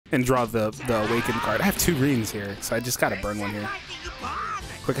and draw the awakened card. I have 2 greens here, so I just gotta burn one here.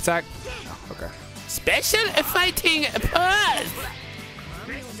 Quick attack. Oh, okay. Special fighting pause.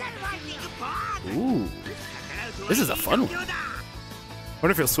 Ooh, this is a fun one.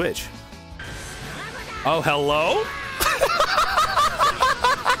 Wonder if he'll switch. Oh, hello.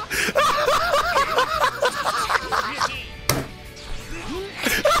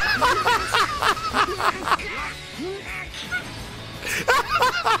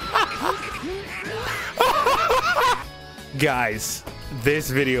 Guys, this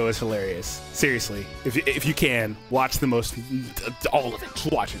video is hilarious. Seriously, if you can, watch all of it.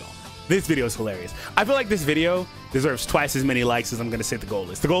 Just watch it all. This video is hilarious. I feel like this video deserves twice as many likes as I'm gonna say the goal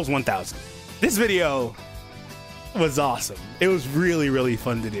is. The goal is 1,000. This video was awesome. It was really, really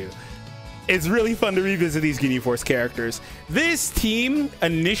fun to do. It's really fun to revisit these Ginyu Force characters. This team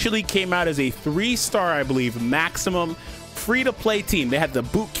initially came out as a 3-star, I believe, maximum free-to-play team. They had the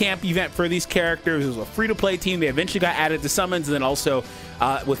boot camp event for these characters. It was a free-to-play team. They eventually got added to summons, and then also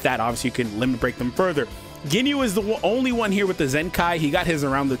with that, obviously, you can limit break them further. Ginyu is the only one here with the Zenkai. He got his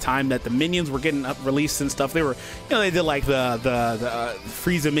around the time that the minions were getting released and stuff. They were, they did like the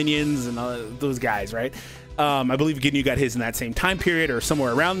Frieza minions and those guys, right? I believe Ginyu got his in that same time period or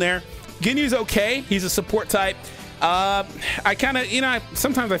somewhere around there. Ginyu's okay. He's a support type. I kind of,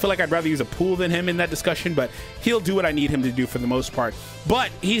 sometimes I feel like I'd rather use a pool than him in that discussion, but he'll do what I need him to do for the most part.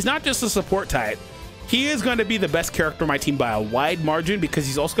 But he's not just a support type. He is going to be the best character on my team by a wide margin because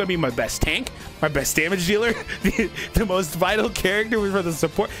he's also going to be my best tank, my best damage dealer, the most vital character for the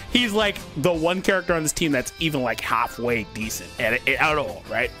support. He's like the one character on this team that's even like halfway decent at all,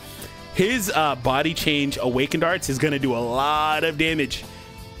 right? His body change awakened arts is going to do a lot of damage.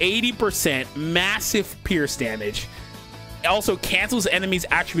 80% massive pierce damage. Also cancels enemies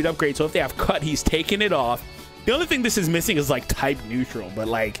attribute upgrade, so if they have cut, he's taking it off. The only thing this is missing is like type neutral, but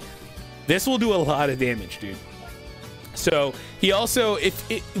like this will do a lot of damage, dude. So he also,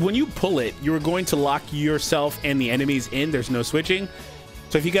 when you pull it, you're going to lock yourself and the enemies in. There's no switching.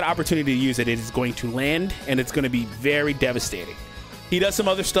 So if you get an opportunity to use it, it is going to land and it's going to be very devastating. He does some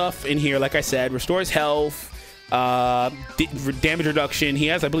other stuff in here, like I said, restores health, damage reduction. He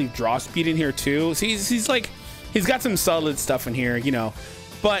has, I believe, draw speed in here too. So he's got some solid stuff in here,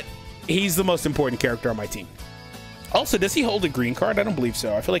 but he's the most important character on my team. Also, does he hold a green card? I don't believe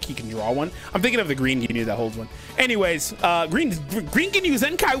so. I feel like he can draw one. I'm thinking of the green Ginyu that holds one. Anyways, green Ginyu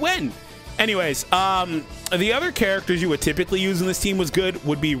Zenkai win. Anyways, the other characters you would typically use in this team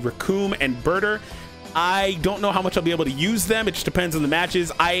would be Raccoon and Birder. I don't know how much I'll be able to use them. It just depends on the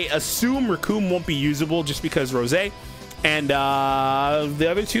matches. I assume Raccoon won't be usable just because Rose, and the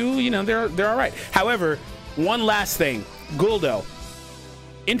other two, they're all right. However, one last thing, Guldo,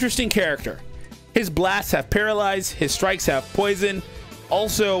 interesting character. His blasts have paralyze, his strikes have poison.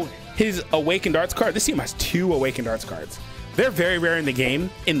 Also, his awakened arts card. This team has 2 awakened arts cards. They're very rare in the game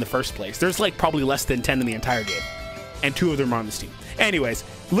in the first place. There's like probably less than 10 in the entire game, and 2 of them are on this team. Anyways,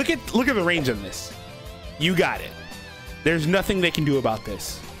 look at the range on this. You got it. There's nothing they can do about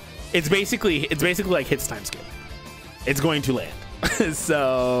this. It's basically like hits time skip. It's going to land.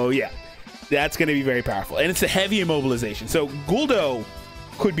 So yeah, that's going to be very powerful, and it's a heavy immobilization. So Guldo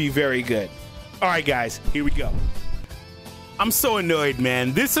could be very good. All right, guys, here we go. I'm so annoyed,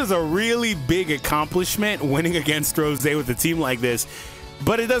 man. This is a really big accomplishment, winning against Rose with a team like this.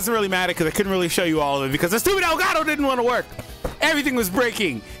 But it doesn't really matter because I couldn't really show you all of it because the stupid Elgato didn't want to work. Everything was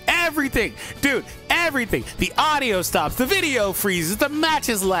breaking. Everything. Dude, everything. The audio stops. The video freezes. The match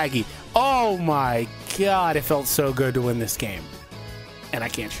is laggy. Oh, my God. It felt so good to win this game. And I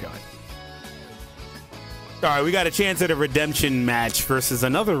can't show it. All right, we got a chance at a redemption match versus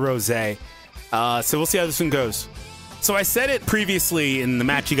another Rose. So we'll see how this one goes. So I said it previously in the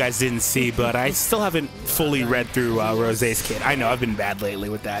match you guys didn't see, but I still haven't fully read through Rose's kit. I know I've been bad lately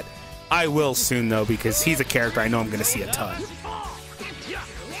with that. I will soon, though, because he's a character I know I'm going to see a ton.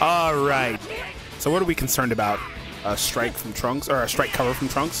 All right. So what are we concerned about? A strike from Trunks, or a strike cover from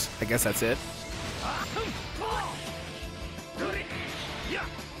Trunks? I guess that's it.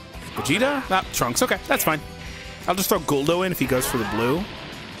 Vegeta? Not Trunks. Okay, that's fine. I'll just throw Guldo in if he goes for the blue.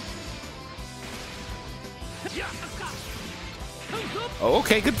 Oh,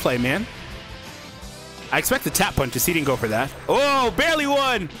 okay, good play, man. I expect the tap punches. He didn't go for that. Oh, barely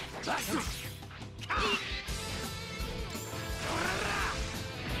won.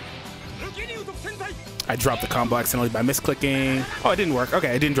 I dropped the combo accidentally by misclicking. Oh, it didn't work.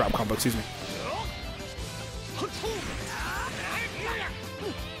 Okay, it didn't drop combo, excuse me.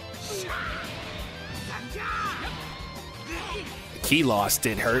 Key loss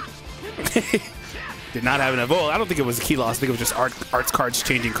did hurt. Did not have enough. Oh, I don't think it was a key loss. I think it was just arts cards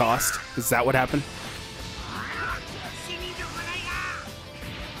changing cost. Is that what happened?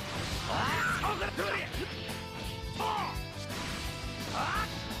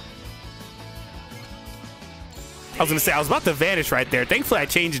 I was gonna say I was about to vanish right there. Thankfully I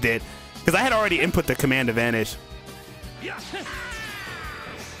changed it because I had already input the command to vanish.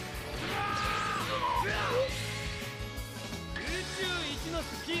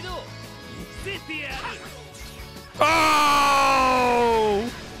 Oh!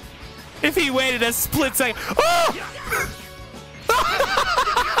 If he waited a split second. Oh!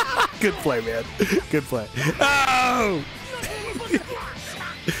 Good play, man. Good play. Oh!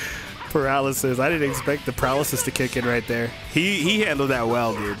 Paralysis. I didn't expect the paralysis to kick in right there. He handled that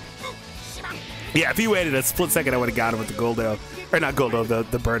well, dude. Yeah, if he waited a split second, I would have got him with the Goldo. Or not Goldo,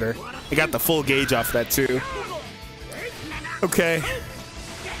 the burner. I got the full gauge off that too. Okay.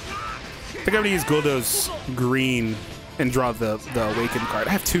 I think I'm gonna use Goldo's green and draw the Awaken card.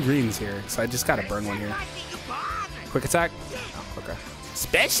 I have 2 greens here, so I just gotta burn one here. Quick attack. Okay.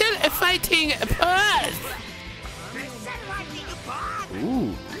 Special fighting pause.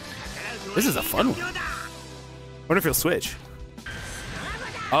 Ooh. This is a fun one. I wonder if he'll switch.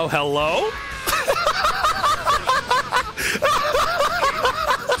 Oh, hello?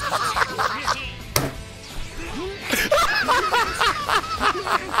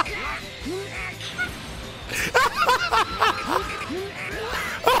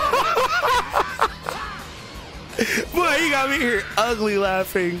 Boy, you got me here ugly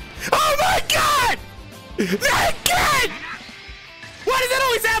laughing. Oh my god! That kid! Why does that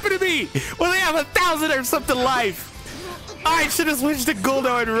always happen to me? When they have 1,000 or something life. I should have switched to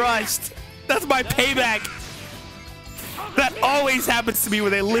Goldo and rushed. That's my payback. That always happens to me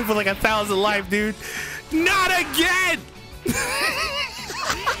when they live with like 1,000 life, dude. Not again!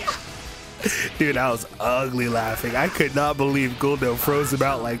 Dude, I was ugly laughing. I could not believe Goldo froze him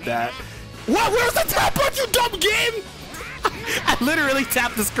out like that. What? Where's the tap punch, you dumb game? I literally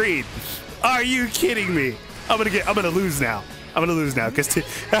tapped the screen. Are you kidding me? I'm gonna lose now. I'm gonna lose now because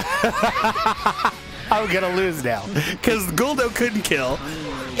I'm gonna lose now because Goldo couldn't kill,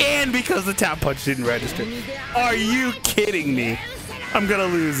 and because the tap punch didn't register. Are you kidding me? I'm gonna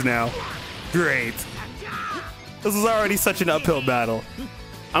lose now. Great. This is already such an uphill battle.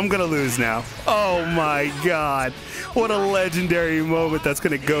 I'm gonna lose now. Oh my god. What a legendary moment that's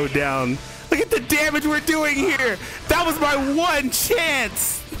gonna go down. Look at the damage we're doing here. That was my one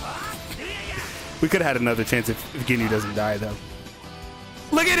chance. We could have had another chance if Ginyu doesn't die though.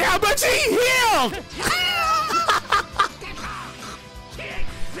 Look at how much he healed.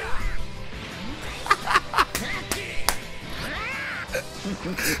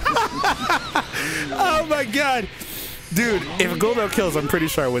 Oh my god. Dude, if Goldo kills, I'm pretty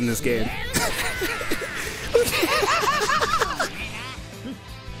sure I win this game.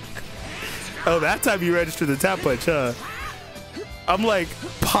 Oh, that time you registered the tap punch, huh? I'm like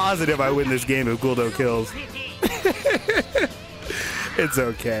positive I win this game if Goldo kills. It's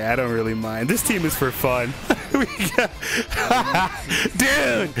okay. I don't really mind. This team is for fun.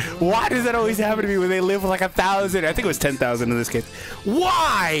 Dude, why does that always happen to me when they live with like 1,000? I think it was 10,000 in this case.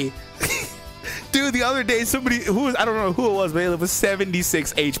 Why? Dude, the other day somebody who was, I don't know who it was, but it was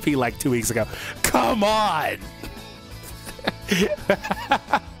 76 HP like 2 weeks ago. Come on.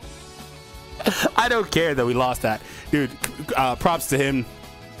 I don't care that we lost that. Dude, props to him.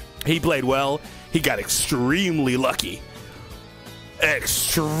 He played well. He got extremely lucky.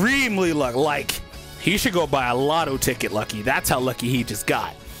 Extremely lucky. Like, he should go buy a lotto ticket lucky. That's how lucky he just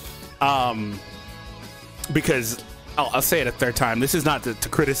got. Because I'll say it a third time. This is not to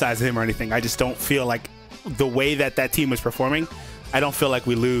criticize him or anything. I just don't feel like the way that team was performing, I don't feel like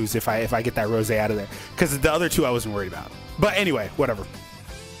we lose if I get that Rose out of there. Because the other two I wasn't worried about. But anyway, whatever.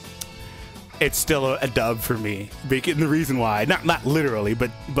 It's still a dub for me. And the reason why, not literally,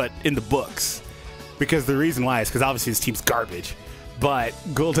 but in the books. Because the reason why is because obviously this team's garbage. But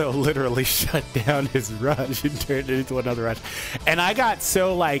Goldo literally shut down his rush and turned it into another rush. And I got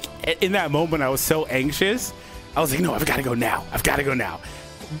so, like, in that moment, I was so anxious. I was like, no, I've got to go now. I've got to go now.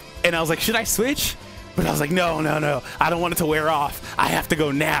 And I was like, should I switch? But I was like, no. I don't want it to wear off. I have to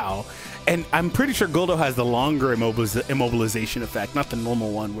go now. And I'm pretty sure Goldo has the longer immobilization effect, not the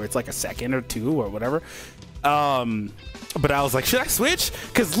normal one where it's like a second or two or whatever. But I was like, should I switch?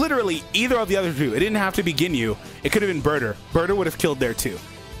 Because literally either of the other two, it didn't have to be Ginyu. It could have been Birder. Birder would have killed there too.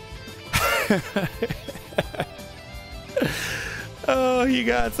 Oh, he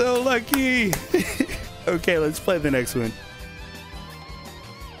got so lucky. Okay, let's play the next one.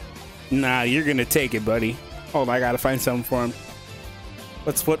 Nah, you're going to take it, buddy. Hold on, I got to find something for him.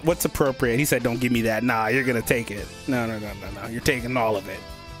 What's appropriate? He said, don't give me that. Nah, you're gonna take it. No. You're taking all of it.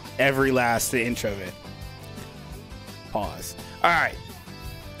 Every last inch of it. Pause. All right.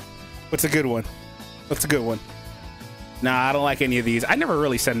 What's a good one? Nah, I don't like any of these. I never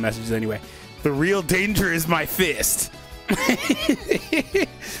really send messages anyway. The real danger is my fist.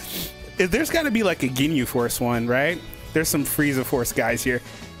 There's got to be like a Ginyu Force one, right? There's some Frieza Force guys here.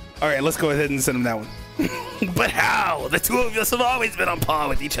 All right, let's go ahead and send them that one. But how? The two of us have always been on par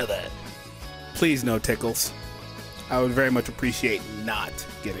with each other. Please no tickles. I would very much appreciate not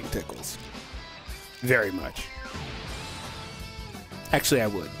getting tickles. Very much. Actually, I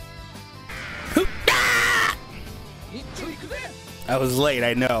would. I was late,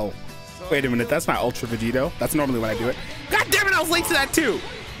 I know. Wait a minute, that's my Ultra Vegito. That's normally when I do it. God damn it, I was late to that too.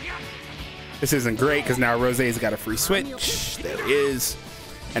 This isn't great because now Rosé's got a free switch. There it is.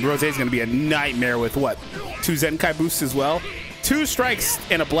 And Rosé's gonna be a nightmare with what? 2 Zenkai boosts as well? 2 strikes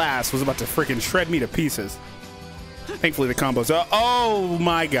and a blast was about to freaking shred me to pieces. Thankfully the combos. Oh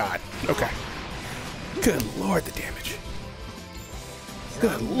my god. Okay. Good lord, the damage.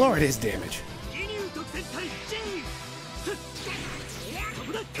 Good lord, his damage.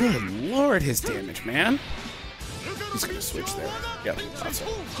 Good lord, his damage, man. He's gonna switch there. Yep, awesome.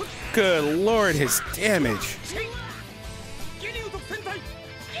 Good lord, his damage.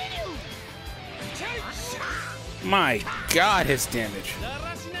 My god, his damage.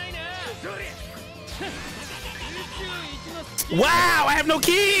 Wow, I have no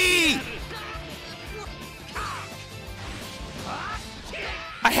key!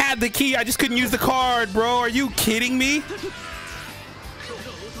 I had the key, I just couldn't use the card, bro. Are you kidding me?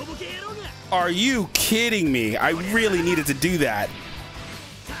 Are you kidding me? I really needed to do that.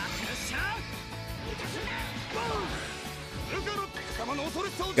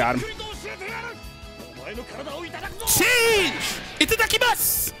 Got him. Change!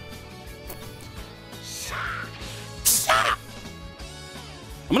 Itadakimasu!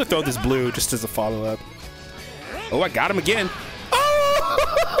 I'm gonna throw this blue just as a follow-up. Oh, I got him again.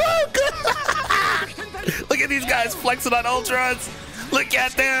 Oh! Look at these guys flexing on ultras. Look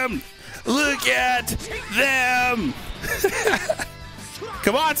at them. Look at them.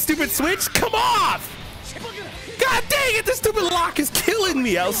 Come on, stupid switch. Come off. God dang it, this stupid lock is killing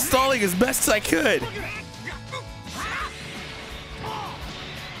me. I was stalling as best as I could.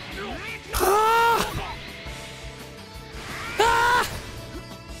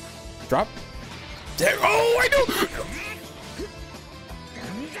 Drop. There. Oh, I know.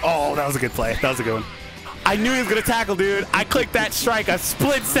 Oh, that was a good play. That was a good one. I knew he was gonna tackle, dude. I clicked that strike a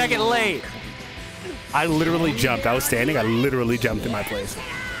split second late. I literally jumped. I was standing. I literally jumped in my place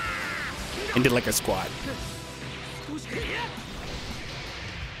and did like a squat.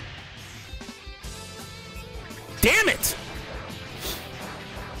 Damn it!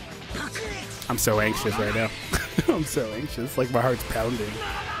 I'm so anxious right now. I'm so anxious. Like my heart's pounding.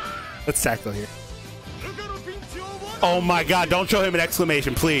 Let's tackle here. Oh my god, don't show him an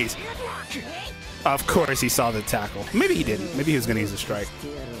exclamation, please. Of course he saw the tackle. Maybe he didn't. Maybe he was gonna use a strike.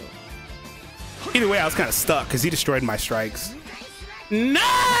 Either way, I was kind of stuck because he destroyed my strikes.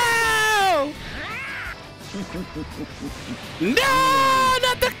 No! No,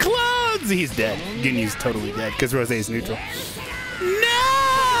 not the clones! He's dead. Ginyu's totally dead because Rosé is neutral.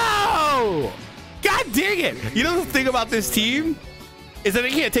 No! God dang it! You know the thing about this team is that they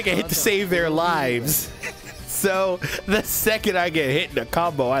can't take a hit to save their lives. So the second I get hit in a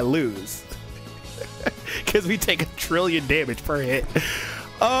combo, I lose. Because we take 1 trillion damage per hit.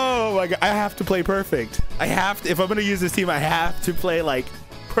 Oh my god, I have to play perfect. I have to, if I'm gonna use this team, I have to play like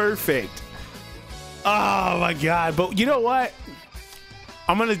perfect. Oh my god, but you know what?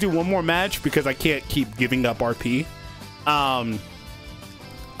 I'm gonna do one more match because I can't keep giving up RP. I'm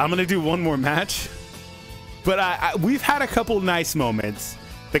gonna do one more match, but we've had a couple nice moments.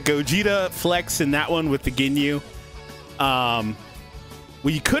 The Gogeta flex in that one with the Ginyu.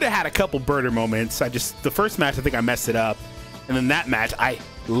 We could have had a couple birder moments. The first match, I think I messed it up. And then that match, I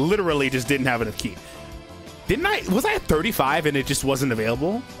literally just didn't have enough key. Didn't I? Was I at 35 and it just wasn't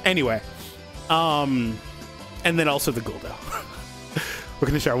available? Anyway. And then also the Goldo. We're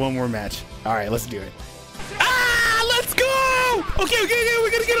going to try one more match. All right, let's do it. Ah, let's go! Okay, we're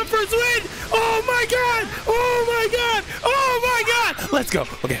going to get a first win! Oh my god! Oh my god! Oh my god! Let's go.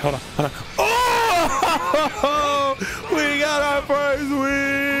 Okay, hold on. Oh! We got our first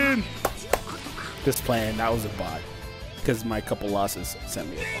win! Just playing, that was a bot. Because my couple losses sent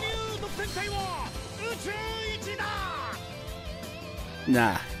me a bot.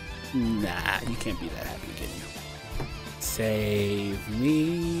 Nah, you can't be that happy, can you? Save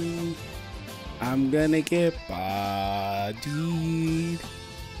me. I'm gonna get bodied.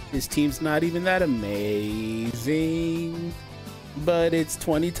 This team's not even that amazing, but it's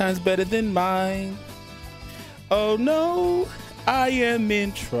 20 times better than mine. Oh no, I am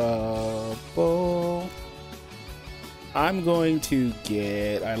in trouble. I'm going to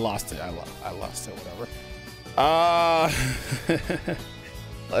get, I lost it, whatever.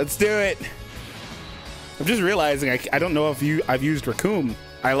 Let's do it. I'm just realizing I don't know if I've used Raccoon.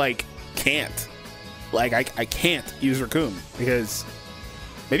 I like can't. Like I can't use Raccoon because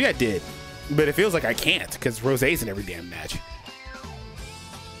maybe I did, but it feels like I can't because Rosé's in every damn match.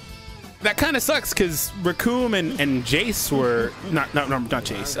 That kind of sucks because Raccoon and Jace were not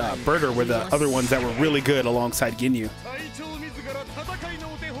Jace. Birder were the other ones that were really good alongside Ginyu.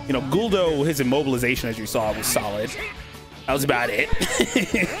 You know, Guldo, his immobilization, as you saw, was solid. That was about it.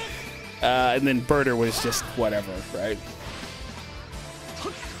 And then Birder was just whatever, right?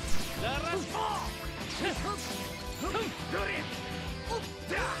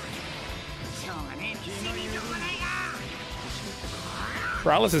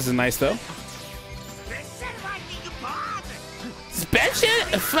 Paralysis is nice though.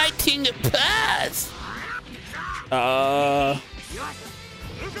 Special fighting pass. I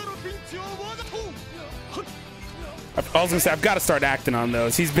was gonna say I've got to start acting on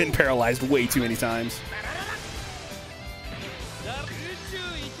those. He's been paralyzed way too many times.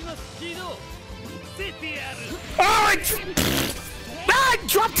 Oh, I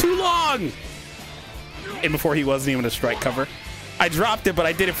dropped too long. And before he wasn't even a strike cover. I dropped it, but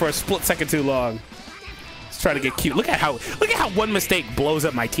I did it for a split second too long. Let's try to get cute. Look at how one mistake blows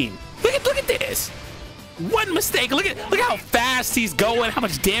up my team. Look at this. One mistake. Look at how fast he's going, how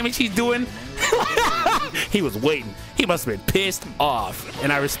much damage he's doing. He was waiting. He must have been pissed off,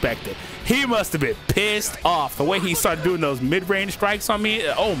 and I respect it. He must have been pissed off. The way he started doing those mid-range strikes on me.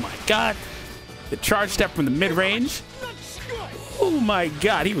 Oh my god. The charge step from the mid-range. Oh my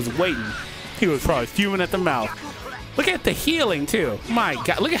god, he was waiting. He was probably fuming at the mouth. Look at the healing too. My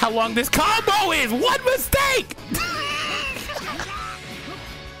god, look at how long this combo is. One mistake.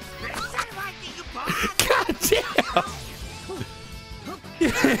 God damn.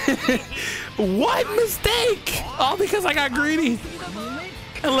 One mistake. All because I got greedy.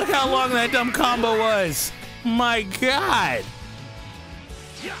 And look how long that dumb combo was. My god.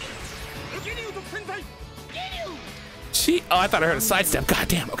 Oh, I thought I heard a sidestep. God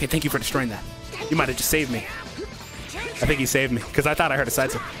damn. Okay, thank you for destroying that. You might have just saved me. I think he saved me because I thought I heard a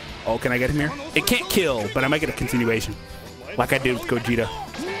sidestep. Oh, can I get him here? It can't kill, but I might get a continuation like I did with Gogeta.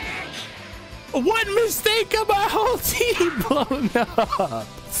 One mistake of my whole team blown up.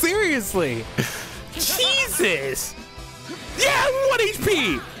 Seriously. Jesus. Yeah, 1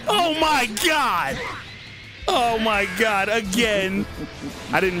 HP. Oh my god. Oh my god. Again.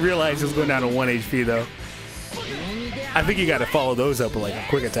 I didn't realize it was going down to 1 HP though. I think you got to follow those up with like a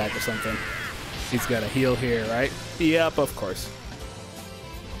quick attack or something. He's got to heal here, right? Yep, of course.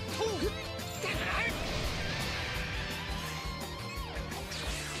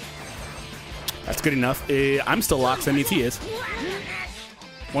 That's good enough. I'm still locked. That means he is.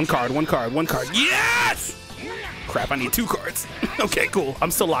 One card. Yes! Crap, I need 2 cards. Okay, cool.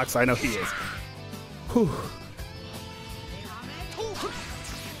 I'm still locked, so I know he is. Whew.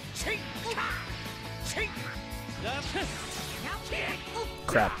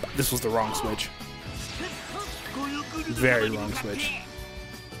 Crap, this was the wrong switch. Very wrong switch.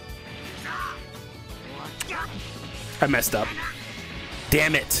 I messed up.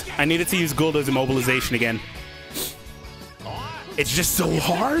 Damn it. I needed to use Guldo's immobilization again. It's just so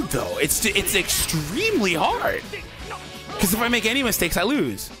hard though. It's extremely hard. Because if I make any mistakes, I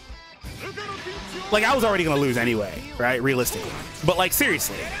lose. Like I was already gonna lose anyway, right? Realistically. But like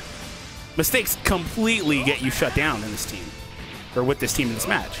seriously, mistakes completely get you shut down in this team. Or with this team in this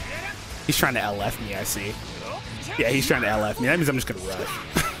match. He's trying to LF me, I see. Yeah, he's trying to LF me. That means I'm just gonna rush.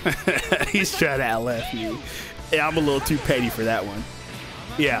 He's trying to LF me. Yeah, I'm a little too petty for that one.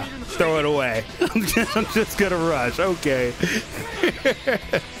 Yeah, throw it away. I'm just gonna rush. Okay.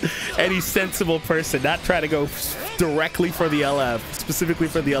 Any sensible person not trying to go directly for the LF, specifically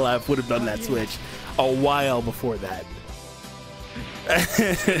for the LF, would have done that switch a while before that.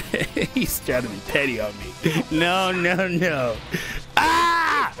 He's trying to be petty on me. No.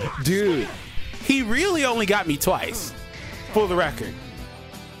 Ah! Dude, he really only got me twice, for the record.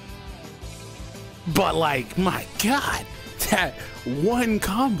 But like, my God, that one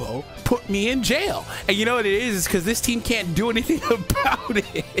combo put me in jail. And you know what it is? Because this team can't do anything about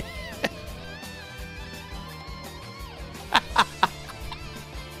it.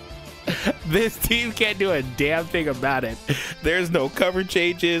 This team can't do a damn thing about it. There's no cover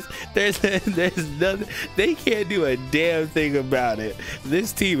changes. There's nothing. They can't do a damn thing about it.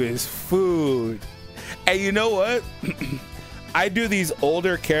 This team is food. And you know what? I do these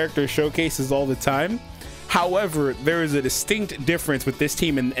older character showcases all the time. However, there is a distinct difference with this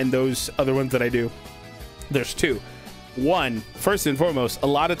team and those other ones that I do. There's two. One, first and foremost, a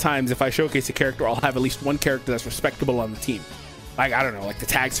lot of times if I showcase a character, I'll have at least one character that's respectable on the team. Like, I don't know, like the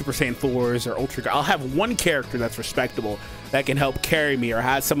Tag Super Saiyan Thors or Ultra. I'll have one character that's respectable that can help carry me or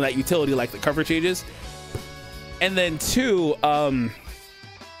has some of that utility like the cover changes. And then two,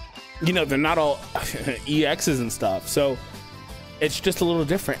 you know, they're not all EXs and stuff. So it's just a little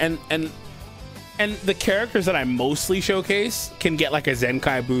different. And the characters that I mostly showcase can get like a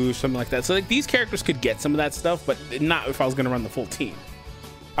Zenkai boost, something like that. So like these characters could get some of that stuff, but not if I was going to run the full team.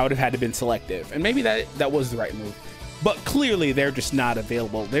 I would have had to been selective, and maybe that was the right move. But clearly they're just not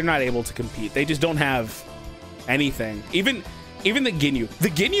available. They're not able to compete. They just don't have anything. Even the Ginyu. The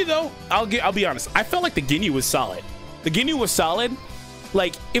Ginyu though, I'll be honest. I felt like the Ginyu was solid. The Ginyu was solid.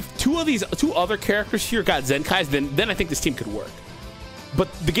 Like if two other characters here got Zenkais, then I think this team could work. But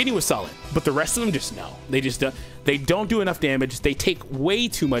the Ginyu was solid, but the rest of them just no. They don't do enough damage. They take way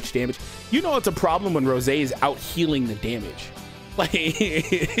too much damage. You know it's a problem when Rose is out healing the damage. Like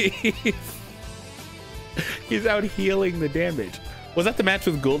he's out healing the damage. Was that the match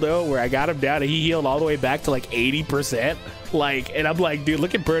with Guldo where I got him down and he healed all the way back to like 80%? Like, and I'm like, dude,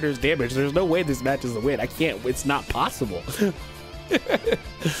 look at Burner's damage. There's no way this match is a win. I can't. It's not possible.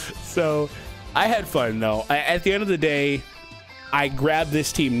 So I had fun though. At the end of the day, I grabbed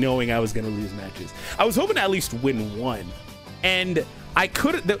this team knowing I was going to lose matches. I was hoping to at least win one. And I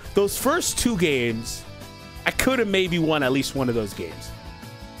could have, those first two games, I could have maybe won at least one of those games.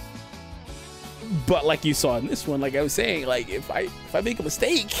 But like you saw in this one, like I was saying, like if I make a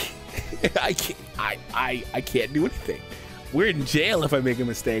mistake, I can't do anything. We're in jail if I make a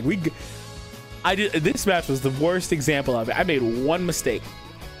mistake. This match was the worst example of it. I made one mistake.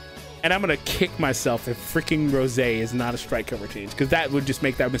 And I'm gonna kick myself if freaking Rose is not a strike cover change, because that would just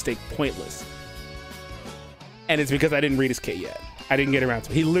make that mistake pointless. And it's because I didn't read his kit yet. I didn't get around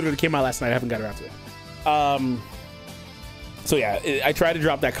to it. He literally came out last night. I haven't got around to it. So yeah, I tried to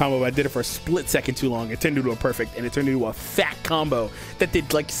drop that combo, but I did it for a split second too long. It turned into a perfect, and it turned into a fat combo that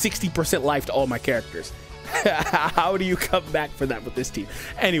did like 60% life to all my characters. How do you come back for that with this team?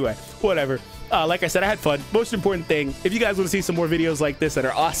 Anyway, whatever. Like I said, I had fun. Most important thing, if you guys want to see some more videos like this that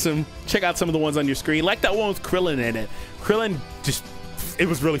are awesome, check out some of the ones on your screen. Like that one with Krillin in it. Krillin just, it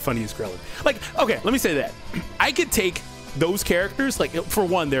was really fun to use Krillin. Like, okay, let me say that. I could take those characters, like for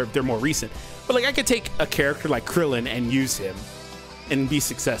one, they're more recent, but like I could take a character like Krillin and use him and be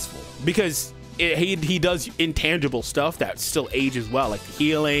successful because he does intangible stuff that still ages well, like the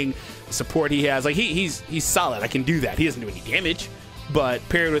healing, the support he has. Like he's solid. I can do that. He doesn't do any damage, but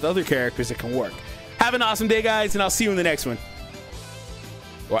paired with other characters, it can work. Have an awesome day, guys, and I'll see you in the next one.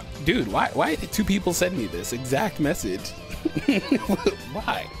 What, dude? Why did two people send me this exact message?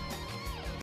 Why?